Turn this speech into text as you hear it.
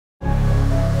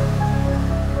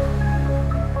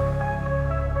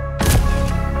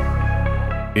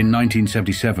In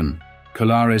 1977,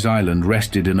 Colares Island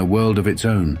rested in a world of its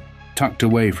own, tucked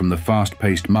away from the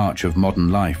fast-paced march of modern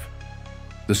life.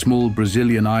 The small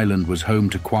Brazilian island was home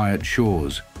to quiet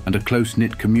shores and a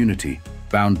close-knit community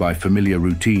bound by familiar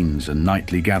routines and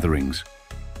nightly gatherings.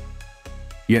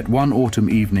 Yet one autumn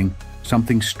evening,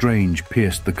 something strange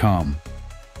pierced the calm.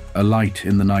 A light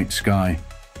in the night sky,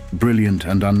 brilliant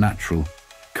and unnatural,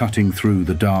 cutting through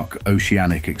the dark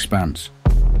oceanic expanse.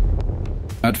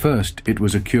 At first, it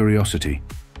was a curiosity,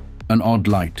 an odd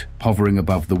light hovering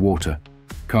above the water,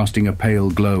 casting a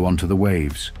pale glow onto the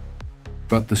waves.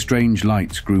 But the strange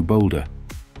lights grew bolder,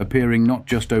 appearing not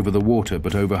just over the water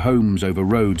but over homes, over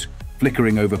roads,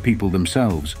 flickering over people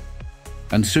themselves.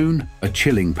 And soon, a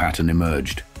chilling pattern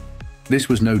emerged. This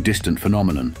was no distant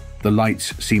phenomenon. The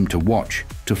lights seemed to watch,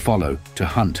 to follow, to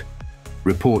hunt.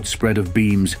 Reports spread of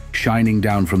beams shining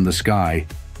down from the sky,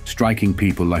 striking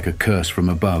people like a curse from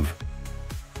above.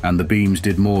 And the beams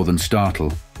did more than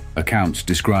startle. Accounts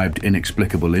described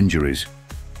inexplicable injuries.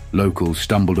 Locals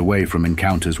stumbled away from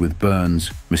encounters with burns,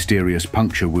 mysterious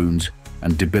puncture wounds,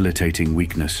 and debilitating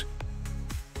weakness.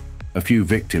 A few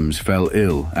victims fell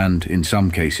ill and, in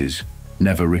some cases,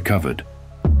 never recovered.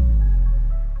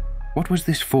 What was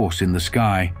this force in the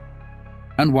sky?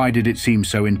 And why did it seem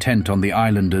so intent on the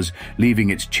islanders, leaving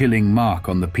its chilling mark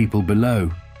on the people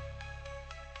below?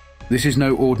 This is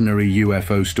no ordinary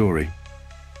UFO story.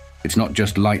 It's not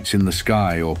just lights in the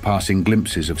sky or passing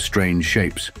glimpses of strange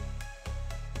shapes.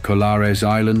 Colares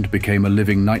Island became a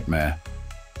living nightmare,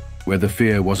 where the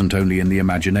fear wasn't only in the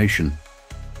imagination.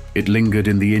 It lingered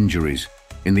in the injuries,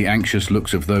 in the anxious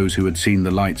looks of those who had seen the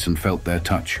lights and felt their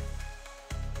touch.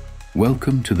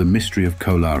 Welcome to the mystery of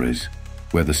Colares,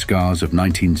 where the scars of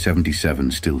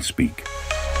 1977 still speak.